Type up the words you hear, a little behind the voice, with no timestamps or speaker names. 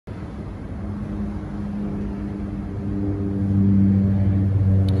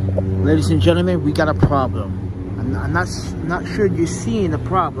Ladies and gentlemen, we got a problem. I'm not sure you're seeing the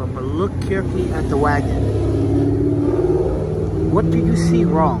problem, but look carefully at the wagon. What do you see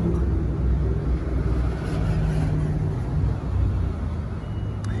wrong?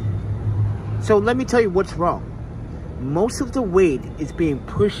 So let me tell you what's wrong. Most of the weight is being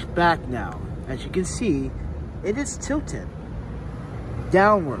pushed back now. As you can see, it is tilted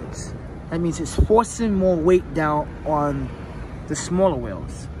downwards. That means it's forcing more weight down on the smaller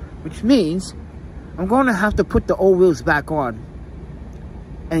wheels, which means I'm going to have to put the old wheels back on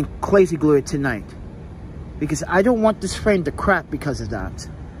and crazy glue it tonight, because I don't want this frame to crack because of that.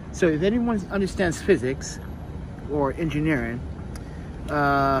 So if anyone understands physics or engineering,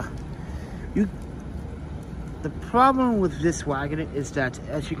 the problem with this wagon is that,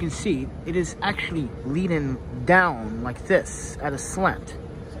 as you can see, it is actually leaning down like this at a slant.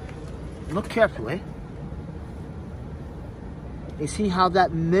 Look carefully. You see how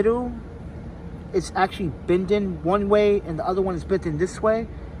that middle is actually bending one way and the other one is bending this way?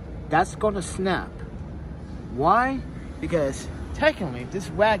 That's going to snap. Why? Because technically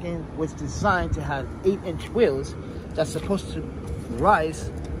this wagon was designed to have 8-inch wheels that's supposed to rise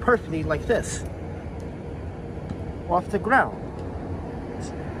perfectly like this off the ground.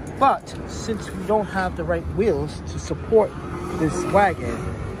 But since we don't have the right wheels to support this wagon,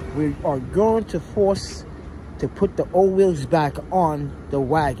 we are going to force to put the old wheels back on the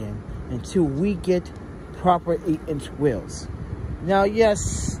wagon until we get proper 8-inch wheels. Now,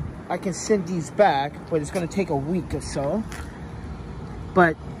 yes, I can send these back, but it's going to take a week or so.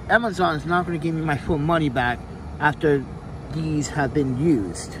 But Amazon is not going to give me my full money back after these have been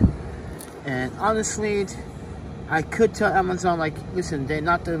used. And honestly, I could tell Amazon, like, listen, they're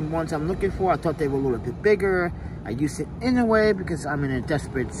not the ones I'm looking for. I thought they were a little bit bigger. I used it anyway because I'm in a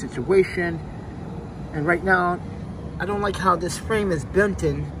desperate situation. And right now, I don't like how this frame is bent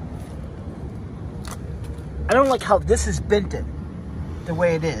in. I don't like how this is bent in the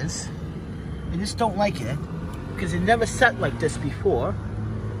way it is. I just don't like it because it never sat like this before.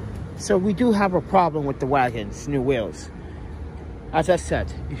 So we do have a problem with the wagon's new wheels. As I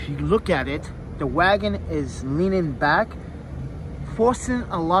said, if you look at it, the wagon is leaning back, forcing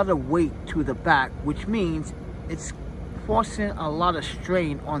a lot of weight to the back, which means it's forcing a lot of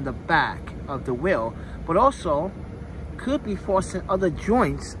strain on the back of the wheel, but also could be forcing other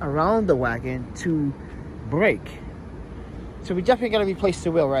joints around the wagon to break. So we definitely got to replace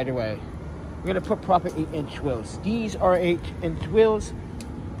the wheel right away. We're going to put proper 8-inch wheels. These are 8-inch wheels.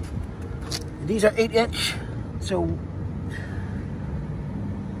 These are 8-inch. So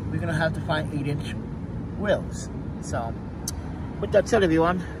we're going to have to find 8-inch wheels. So with that said,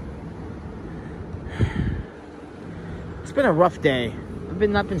 everyone, it's been a rough day. I've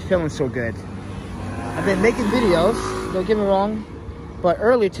not been feeling so good. I've been making videos, don't get me wrong, but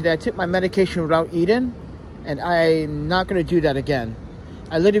earlier today I took my medication without eating, and I'm not going to do that again.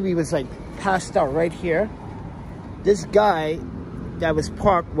 I literally was like passed out right here. This guy that was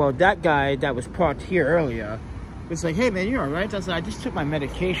parked, well, that guy that was parked here earlier was like, hey man, you all right? I said, I just took my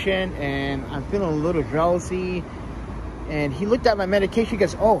medication and I'm feeling a little drowsy. And he looked at my medication, he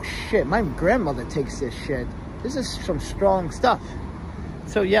goes, oh shit, my grandmother takes this shit. This is some strong stuff.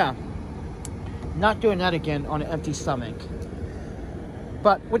 So yeah, not doing that again on an empty stomach.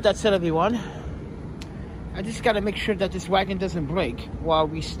 But with that said, everyone, I just got to make sure that this wagon doesn't break while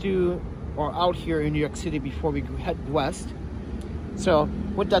we still are out here in New York City before we head west. So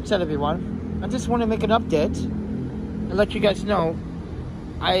with that said, everyone, I just want to make an update and let you guys know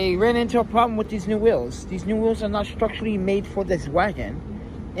I ran into a problem with these new wheels. These new wheels are not structurally made for this wagon.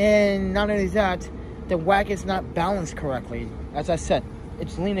 And not only that, the wagon's not balanced correctly. As I said,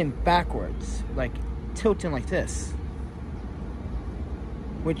 it's leaning backwards, like tilting like this.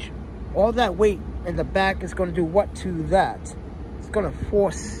 Which all that weight in the back is going to do what to that? It's going to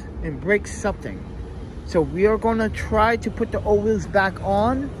force and break something. So we are going to try to put the old wheels back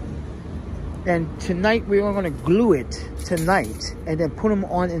on. And tonight we are going to glue it tonight and then put them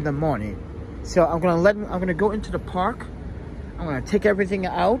on in the morning. So I'm going to go into the park. I'm going to take everything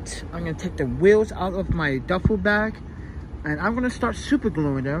out. I'm going to take the wheels out of my duffel bag. And I'm going to start super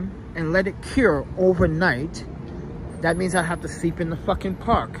gluing them and let it cure overnight. That means I have to sleep in the fucking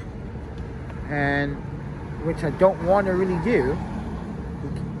park. And which I don't want to really do.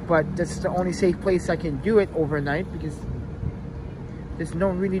 But that's the only safe place I can do it overnight, because there's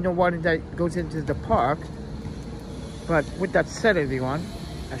really no water that goes into the park. But with that said, everyone,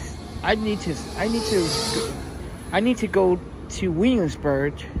 I need to go to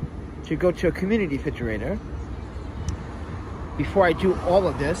Williamsburg to go to a community refrigerator before I do all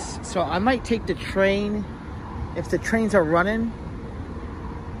of this. So I might take the train if the trains are running.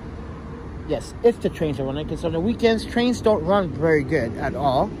 Yes, if the trains are running, because on the weekends, trains don't run very good at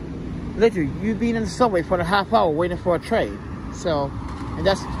all. Literally, you being in the subway for a half hour waiting for a train. So, and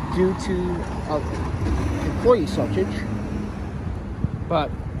that's due to employee shortage. But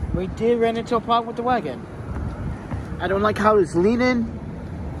we did run into a problem with the wagon. I don't like how it's leaning,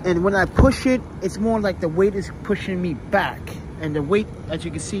 and when I push it, it's more like the weight is pushing me back. And the weight, as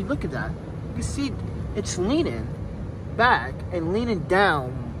you can see, look at that. You can see it's leaning back and leaning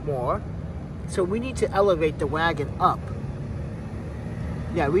down more. So we need to elevate the wagon up.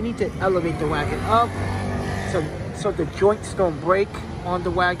 Yeah, we need to elevate the wagon up so the joints don't break on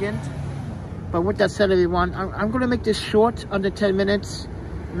the wagon. But with that said, everyone, I'm going to make this short, under 10 minutes.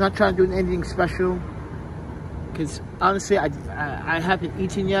 I'm not trying to do anything special, because honestly, I haven't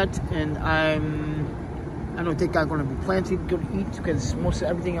eaten yet, and I don't think I'm going to be planning to go to eat, because most of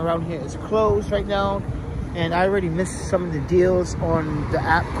everything around here is closed right now. And I already missed some of the deals on the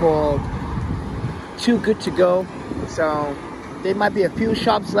app called Too Good To Go. So there might be a few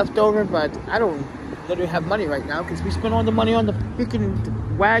shops left over, but I don't literally have money right now, because we spent all the money on the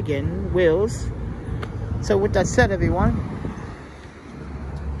freaking wagon wheels. So with that said, everyone,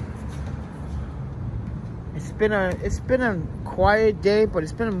 it's been a quiet day, but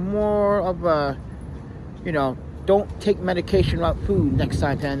it's been more of a, you know, don't take medication without food next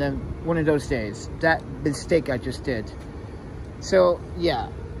time, Panda. One of those days. That mistake I just did. So yeah,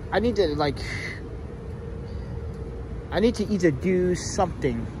 I need to either do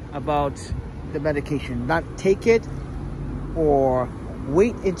something about the medication, not take it, or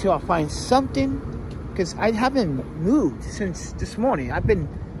wait until I find something, because I haven't moved since this morning. I've been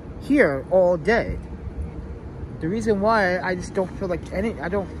here all day. The reason why I just don't feel like I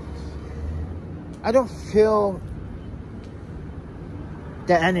don't feel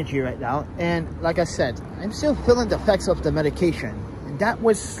the energy right now. And like I said, I'm still feeling the effects of the medication, and that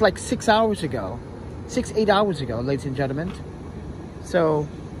was like 8 hours ago, ladies and gentlemen. So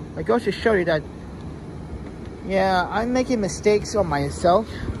it goes to show you that, yeah, I'm making mistakes on myself.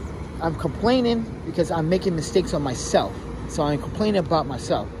 I'm complaining because I'm making mistakes on myself. So I'm complaining about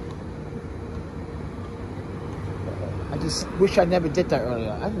myself. I just wish I never did that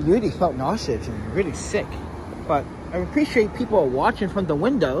earlier. I really felt nauseous and really sick. But I appreciate people watching from the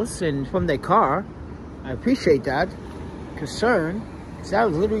windows and from their car. I appreciate that concern. Because that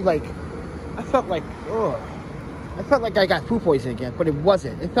was literally like, I felt like I got food poisoning again, but it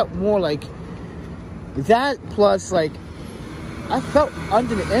wasn't. It felt more like that, plus like I felt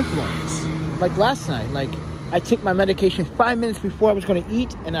under the influence. Like last night, like I took my medication 5 minutes before I was going to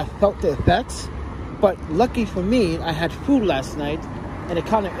eat, and I felt the effects. But lucky for me, I had food last night, and it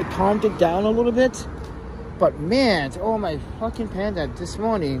calmed it down a little bit. But man, oh my fucking Panda, this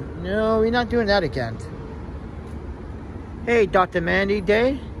morning, no, we're not doing that again. Hey, Dr. Mandy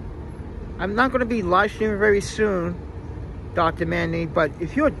Day. I'm not going to be live streaming very soon, Dr. Mandy, but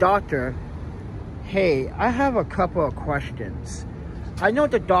if you're a doctor, hey, I have a couple of questions. I know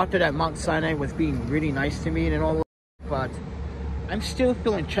the doctor at Mount Sinai was being really nice to me and all, but I'm still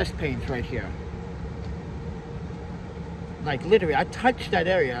feeling chest pains right here. Like literally, I touched that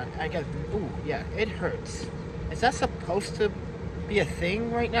area, I got, ooh, yeah, it hurts. Is that supposed to be a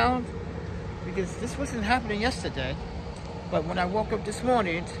thing right now? Because this wasn't happening yesterday. But when I woke up this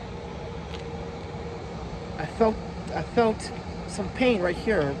morning, I felt some pain right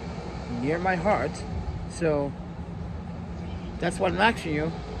here near my heart. So that's what I'm asking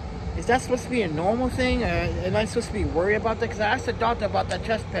you. Is that supposed to be a normal thing? Am I supposed to be worried about that? Because I asked the doctor about that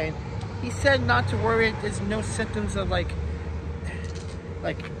chest pain. He said not to worry. There's no symptoms of like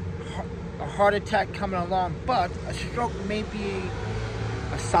a heart attack coming along, but a stroke may be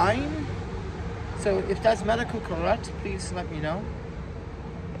a sign. So if that's medical correct, please let me know.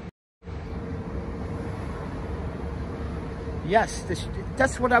 Yes,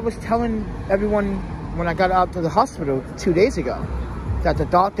 that's what I was telling everyone when I got out to the hospital 2 days ago. That the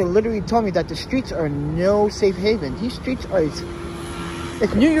doctor literally told me that the streets are no safe haven. These streets are,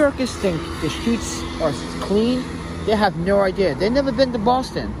 if New Yorkers think the streets are clean, they have no idea. They've never been to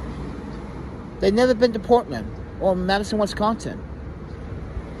Boston. They've never been to Portland or Madison, Wisconsin,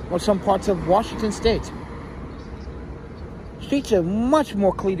 or some parts of Washington State. Streets are much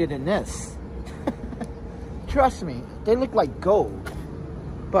more cleaner than this. Trust me, they look like gold.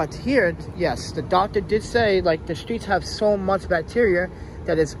 But here, yes, the doctor did say like the streets have so much bacteria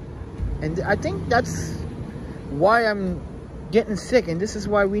that is, and I think that's why I'm getting sick, and this is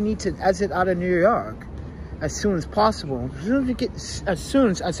why we need to exit out of New York as soon as possible. As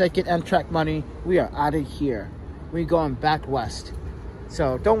soon as I get Amtrak money, we are out of here. We're going back west.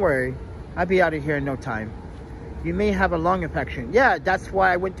 So don't worry, I'll be out of here in no time. You may have a lung infection. Yeah, that's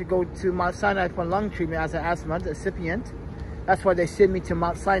why I went to go to Mount Sinai for lung treatment as an asthma recipient. That's why they sent me to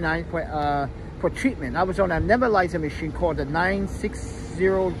Mount Sinai for treatment. I was on a nebulizer machine called the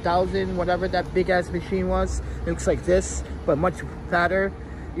 960,000, whatever that big ass machine was. It looks like this, but much fatter.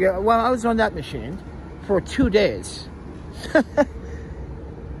 Yeah, well, I was on that machine for 2 days.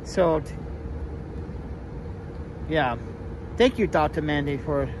 So, yeah. Thank you, Dr. Mandy,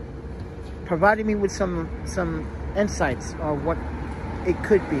 for providing me with some insights on what it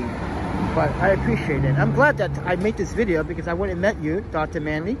could be. But I appreciate it. I'm glad that I made this video because I wouldn't have met you, Dr.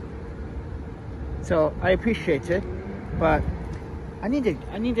 Mandy. So I appreciate it. But I need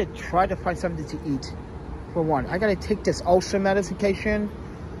to try to find something to eat. For one, I gotta take this ulcer medication.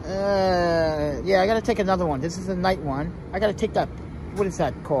 Yeah, I gotta take another one. This is the night one. I gotta take that. What is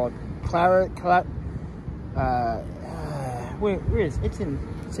that called? Where is it? It's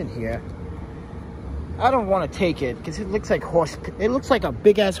in here. I don't want to take it because it looks like it looks like a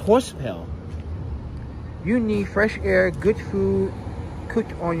big ass horse pill. You need fresh air, good food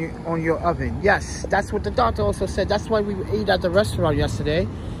cooked on your oven. Yes, that's what the doctor also said. That's why we ate at the restaurant yesterday.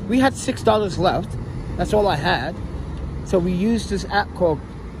 We had $6 left. That's all I had. So we used this app called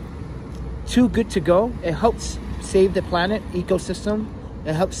Too Good To Go. It helps save the planet ecosystem.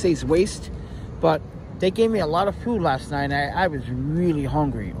 It helps save waste. But they gave me a lot of food last night, and I was really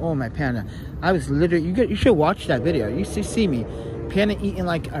hungry. Oh, my Panda. I was literally... You should watch that video. You should see me. Panda eating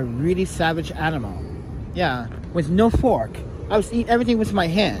like a really savage animal. Yeah, with no fork. I was eating everything with my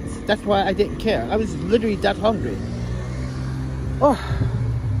hands. That's why I didn't care. I was literally that hungry. Oh.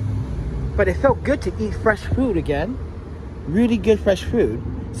 But it felt good to eat fresh food again. Really good fresh food.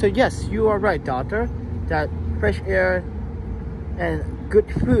 So, yes, you are right, doctor. That fresh air and good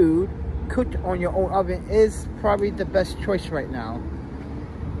food cooked on your own oven is probably the best choice right now.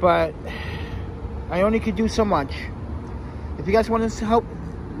 But I only could do so much. If you guys want to help,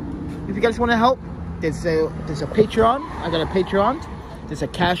 there's a Pateron. I got a Pateron. There's a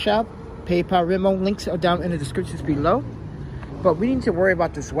Cash App, PayPal, Venmo. Links are down in the descriptions below. But we need to worry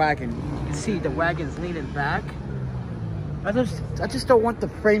about this wagon. You can see the wagon's leaning back. I just don't want the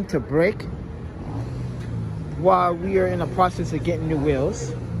frame to break while we are in the process of getting new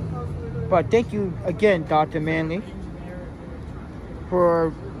wheels. But thank you again, Dr. Manley,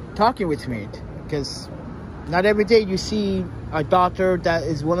 for talking with me, because not every day you see a doctor that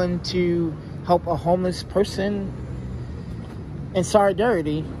is willing to help a homeless person in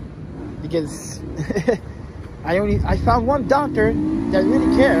solidarity, because I found one doctor that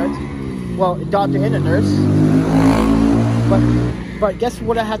really cared. Well, a doctor and a nurse. But guess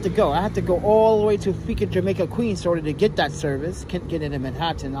what I had to go? I had to go all the way to freaking Jamaica, Queens in order to get that service. Can't get it in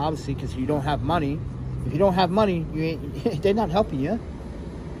Manhattan, obviously, because you don't have money. If you don't have money, you ain't, they're not helping you.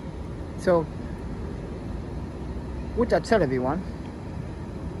 So, with that said, everyone,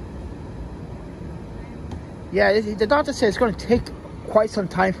 yeah, the doctor said it's going to take quite some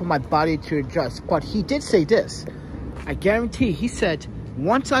time for my body to adjust. But he did say this. I guarantee, he said,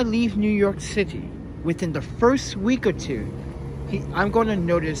 once I leave New York City, within the first week or two, I'm going to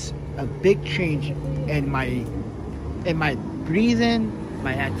notice a big change in my breathing,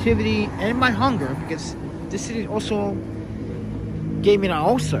 my activity, and my hunger, because this city also gave me an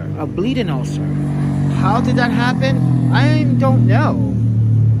ulcer, a bleeding ulcer. How did that happen? I don't know.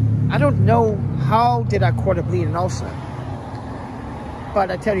 I don't know how did I caught a bleeding ulcer.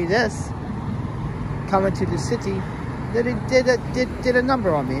 But I tell you this, coming to the city, that it did a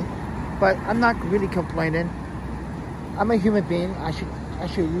number on me. But I'm not really complaining. I'm a human being. I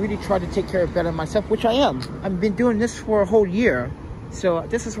should really try to take care of better myself, which I am. I've been doing this for a whole year. So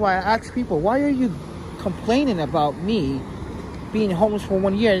this is why I ask people, why are you complaining about me being homeless for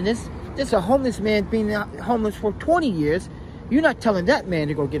 1 year? And this a homeless man being homeless for 20 years. You're not telling that man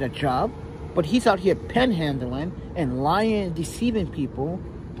to go get a job, but he's out here panhandling and lying and deceiving people.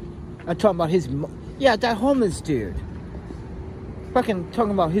 I'm talking about that homeless dude. Fucking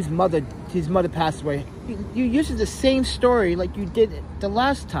talking about his mother passed away. You using the same story like you did the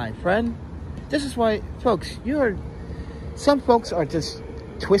last time, friend. This is why, folks, some folks are just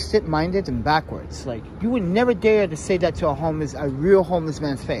twisted minded and backwards. Like, you would never dare to say that to a real homeless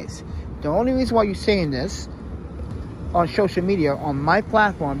man's face. The only reason why you're saying this on social media, on my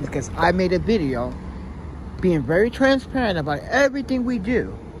platform, is because I made a video being very transparent about everything we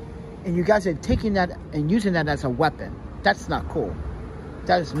do, and you guys are taking that and using that as a weapon. That's not cool.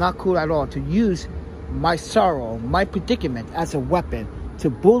 That is not cool at all, to use my sorrow, my predicament as a weapon to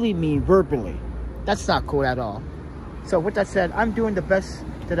bully me verbally. That's not cool at all. So with that said, I'm doing the best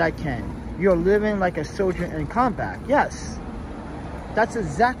that I can. You're living like a soldier in combat. Yes. That's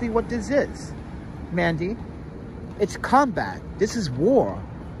exactly what this is, Mandy. It's combat. This is war.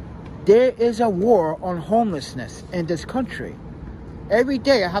 There is a war on homelessness in this country. Every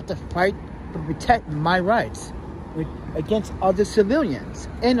day I have to fight to protect my rights against other civilians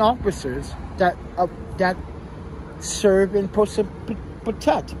and officers that serve and supposed to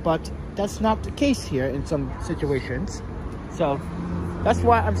protect. But that's not the case here in some situations. So that's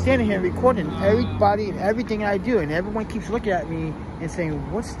why I'm standing here recording everybody and everything I do. And everyone keeps looking at me and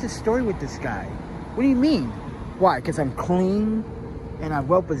saying, what's the story with this guy? What do you mean? Why? Because I'm clean and I'm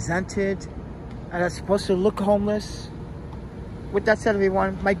well presented and I'm supposed to look homeless? With that said,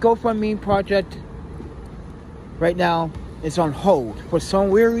 everyone, my GoFundMe project right now is on hold. For some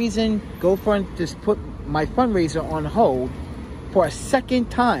weird reason, GoFund just put my fundraiser on hold for a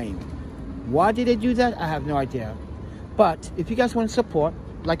second time. Why did they do that? I have no idea. But if you guys want to support,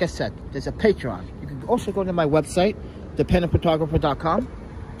 like I said, there's a Patreon. You can also go to my website, ThePandaPhotographer.com.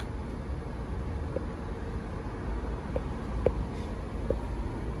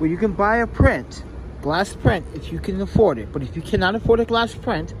 where you can buy a print, glass print, if you can afford it. But if you cannot afford a glass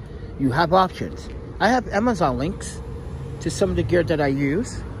print, you have options. I have Amazon links to some of the gear that I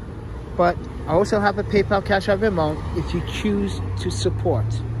use, but I also have a PayPal, Cash App, Venmo if you choose to support.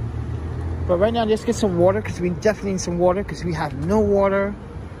 But right now, let's get some water, because we definitely need some water, because we have no water.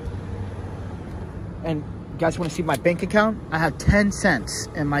 And you guys want to see my bank account? I have 10 cents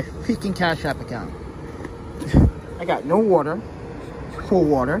in my freaking Cash App account. I got no water, full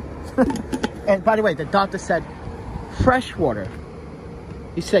water. And by the way, the doctor said fresh water.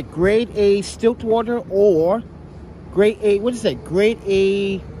 He said grade A stilt water or grade A, what is that? Grade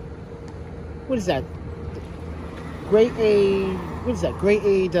A, what is that? Grade A, what is that? Grade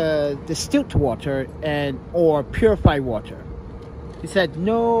A, the stilt water and or purified water. He said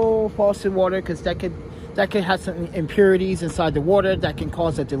no faucet water, because that could have some impurities inside the water that can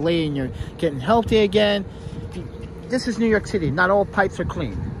cause a delay in your getting healthy again. This is New York City. Not all pipes are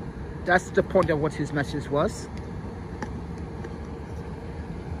clean. That's the point of what his message was.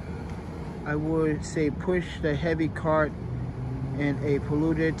 I would say push the heavy cart in a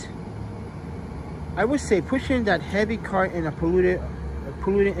polluted. I would say pushing that heavy cart in a polluted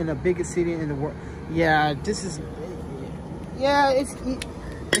in the biggest city in the world. Yeah, this is. Yeah,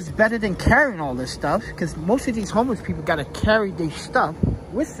 it's better than carrying all this stuff, because most of these homeless people gotta carry their stuff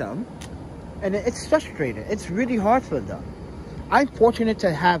with them, and it's frustrating. It's really hard for them. I'm fortunate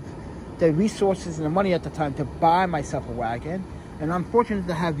to have the resources and the money at the time to buy myself a wagon, and I'm fortunate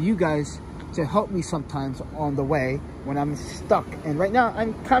to have you guys to help me sometimes on the way when I'm stuck. And right now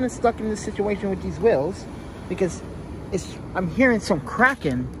I'm kind of stuck in this situation with these wheels, because I'm hearing some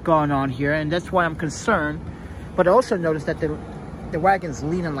cracking going on here, and that's why I'm concerned. But I also noticed that the wagon's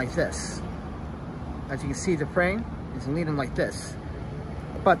leaning like this. As you can see, the frame is leaning like this.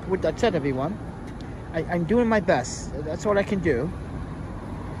 But with that said, everyone, I'm doing my best. That's all I can do.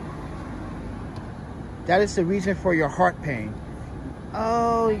 That is the reason for your heart pain.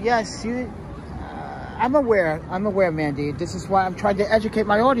 Oh, yes. I'm aware, Mandy. This is why I'm trying to educate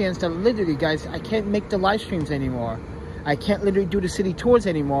my audience that literally, guys, I can't make the live streams anymore. I can't literally do the city tours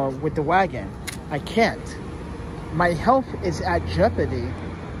anymore with the wagon. I can't. My health is at jeopardy,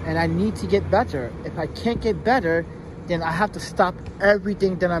 and I need to get better. If I can't get better, then I have to stop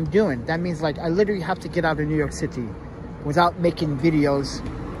everything that I'm doing. That means, like, I literally have to get out of New York City without making videos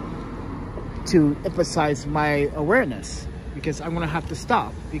to emphasize my awareness, because I'm gonna have to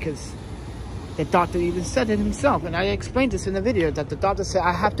stop, because the doctor even said it himself, and I explained this in the video, that the doctor said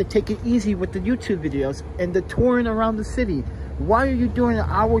I have to take it easy with the YouTube videos and the touring around the city. Why are you doing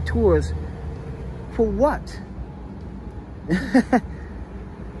hour tours? For what?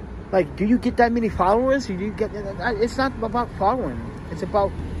 Like, do you get that many followers? Do you get? It's not about following. It's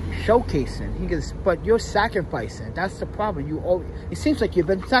about showcasing. He goes, but you're sacrificing. That's the problem. It seems like you've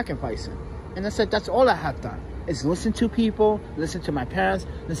been sacrificing. And I said, that's all I have done, is listen to people, listen to my parents,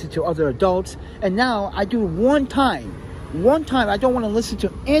 listen to other adults. And now I do one time, I don't want to listen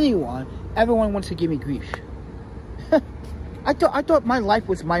to anyone. Everyone wants to give me grief. I thought my life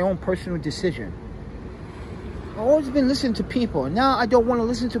was my own personal decision. I've always been listening to people. Now I don't want to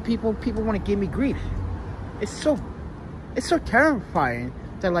listen to people. People want to give me grief. It's so terrifying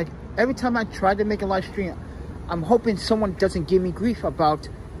that, like, every time I try to make a live stream, I'm hoping someone doesn't give me grief about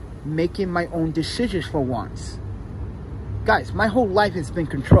making my own decisions for once. Guys, my whole life has been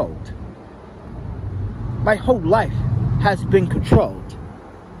controlled. My whole life has been controlled.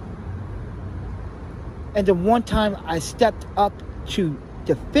 And the one time I stepped up to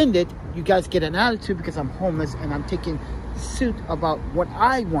defend it, you guys get an attitude because I'm homeless and I'm taking suit about what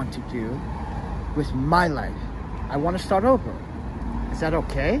I want to do with my life. I want to start over. Is that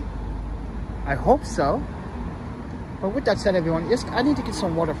okay? I hope so. But with that said, everyone, I need to get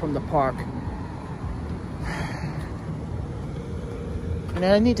some water from the park. And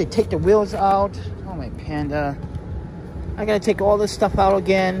then I need to take the wheels out. Oh, my Panda. I gotta take all this stuff out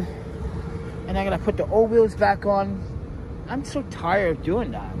again. And I gotta put the old wheels back on. I'm so tired of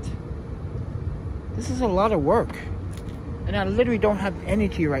doing that. This is a lot of work. And I literally don't have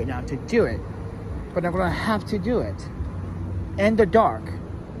energy right now to do it. But I'm gonna have to do it. In the dark.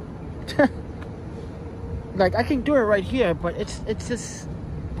 Like, I can do it right here, but it's just...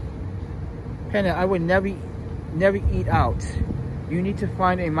 Panda, I would never eat out. You need to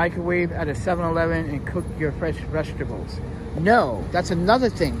find a microwave at a 7-Eleven and cook your fresh vegetables. No, that's another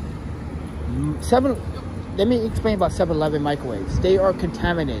thing. Let me explain about 7-Eleven microwaves. They are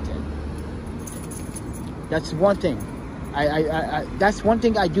contaminated. That's one thing. That's one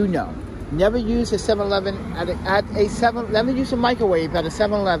thing I do know. Never use a 7-Eleven never use a microwave at a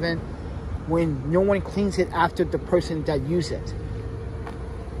 7-Eleven when no one cleans it after the person that used it.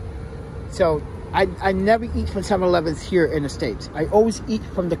 So I never eat from 7-Elevens here in the States. I always eat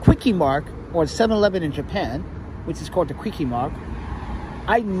from the Quickie Mart or 7-Eleven in Japan, which is called the Quickie Mart.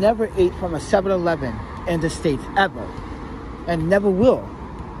 I never ate from a 7-Eleven in the States ever, and never will,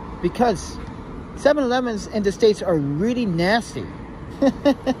 because 7-Elevens in the States are really nasty.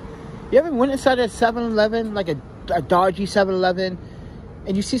 You ever went inside a 7-Eleven, like a dodgy 7-Eleven,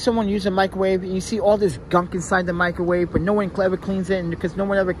 and you see someone use a microwave, and you see all this gunk inside the microwave, but no one ever cleans it, and because no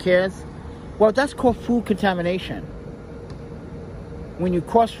one ever cares? Well, that's called food contamination. When you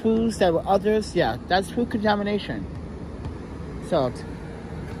cross foods that were others, yeah, that's food contamination. So,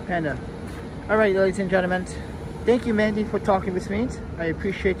 Panda. All right, ladies and gentlemen. Thank you, Mandy, for talking with me. I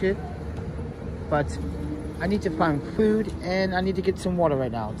appreciate it. But I need to find food, and I need to get some water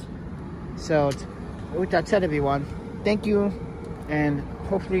right now. So, with that said, everyone, thank you. And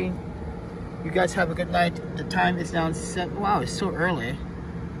hopefully, you guys have a good night. The time is now 7. Wow, it's so early.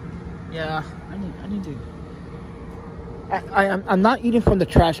 Yeah, I need to. I'm not eating from the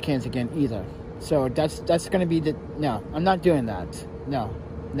trash cans again either. So that's gonna be the no. I'm not doing that. No,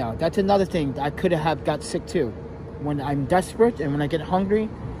 that's another thing I could have got sick too. When I'm desperate and when I get hungry,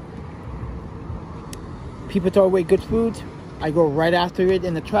 people throw away good food. I go right after it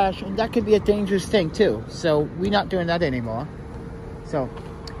in the trash, and that could be a dangerous thing too. So we're not doing that anymore. So,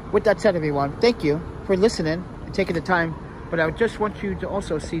 with that said, everyone, thank you for listening and taking the time. But I just want you to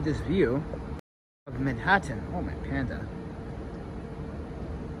also see this view of Manhattan. Oh, my Panda.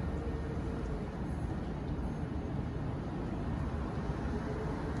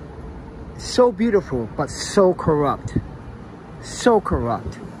 So beautiful, but so corrupt. So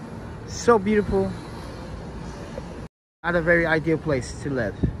corrupt. So beautiful. Not a very ideal place to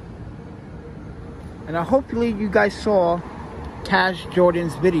live. And hopefully you guys saw Cash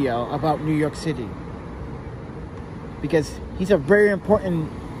Jordan's video about New York City. Because he's a very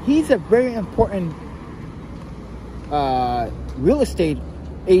important real estate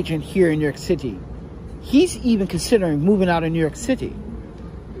agent here in New York City. He's even considering moving out of New York City.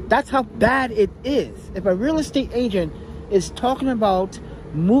 That's how bad it is. If a real estate agent is talking about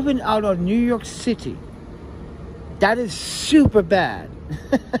moving out of New York City, that is super bad.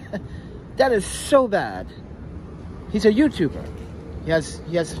 That is so bad. He's a YouTuber. He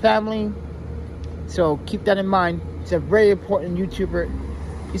has family, so keep that in mind. He's a very important YouTuber.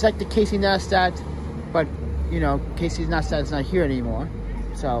 He's like the Casey Neistat, but you know, Casey Neistat is not here anymore.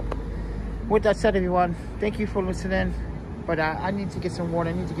 So, with that said, everyone, thank you for listening. But I need to get some water.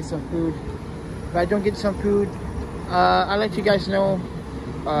 I need to get some food. If I don't get some food, I'll let you guys know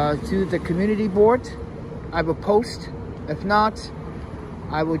through the community board. I will post. If not,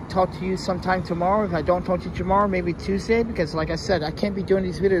 I will talk to you sometime tomorrow. If I don't talk to you tomorrow, maybe Tuesday, because like I said, I can't be doing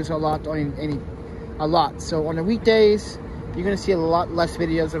these videos a lot. So on the weekdays, you're gonna see a lot less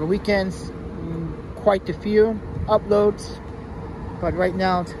videos. On the weekends, quite a few uploads. But right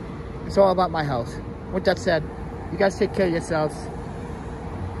now, it's all about my health. With that said, you guys take care of yourselves.